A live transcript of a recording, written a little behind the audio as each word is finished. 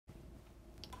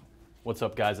What's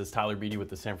up, guys? It's Tyler Beede with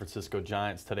the San Francisco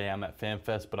Giants. Today I'm at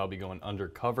FanFest, but I'll be going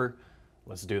undercover.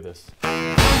 Let's do this. Look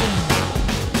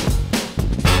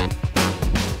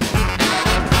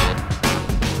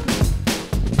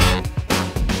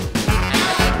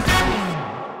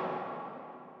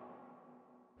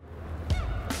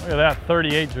at that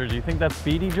 38 jersey. You think that's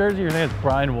Beede jersey or you think it's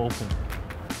Brian Wilson?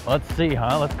 Let's see,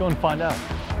 huh? Let's go and find out.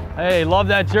 Hey, love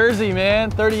that jersey,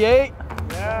 man. 38?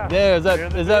 Yeah, is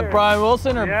that Brian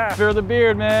Wilson or Fear the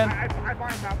Beard, man? I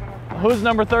find that, but who's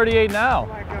number 38 now?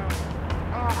 like,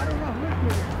 I don't know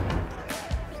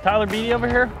who's Is Tyler Beede over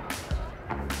here?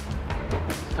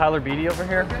 Is Tyler Beede over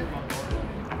here?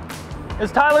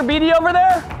 Is Tyler Beede over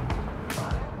there?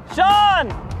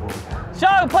 Sean!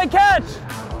 Sean, play catch!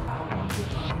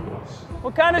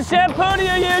 What kind of shampoo do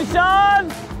you use,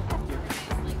 Sean?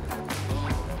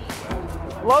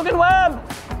 Logan Webb!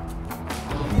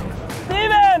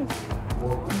 Steven!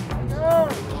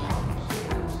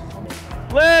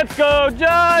 Let's go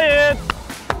Giants!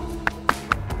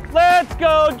 Let's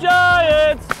go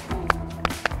Giants!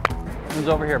 Who's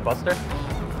over here, Buster?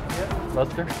 Yeah.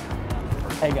 Buster?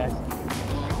 Hey guys.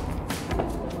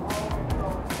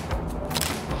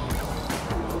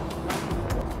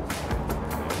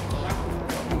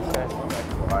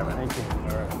 Thank you.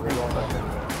 All right, we're going back in.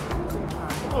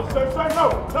 Oh, say no.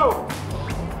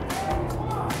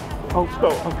 Oh, let's go.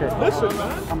 Okay. Listen, man.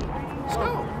 Let's go.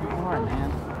 All right, man.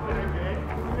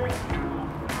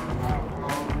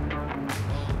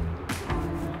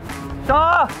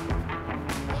 Shaw!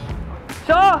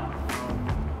 Shaw!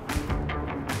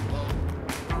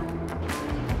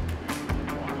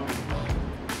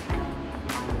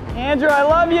 Andrew, I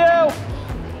love you!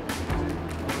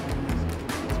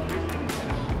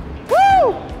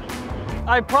 Woo!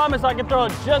 I promise I can throw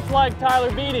it just like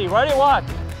Tyler Beede. Ready? Watch.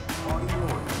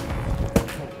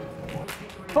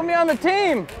 Put me on the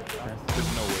team.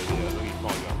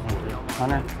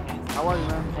 Hunter. How are you,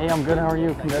 man? Hey, I'm good. How are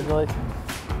you? Congratulations.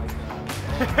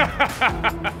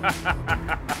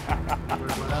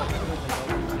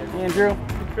 Andrew.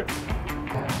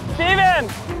 Steven!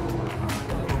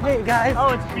 Hey, guys. Oh,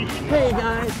 it's Beede. Hey,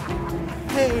 guys.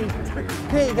 Hey,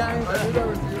 guys.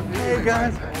 Hey,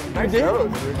 guys. Nice show,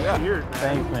 dude. Yeah. Weird.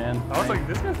 Thanks, man. I was like,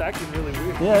 this guy's acting really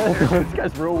weird. Yeah, this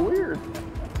guy's real weird.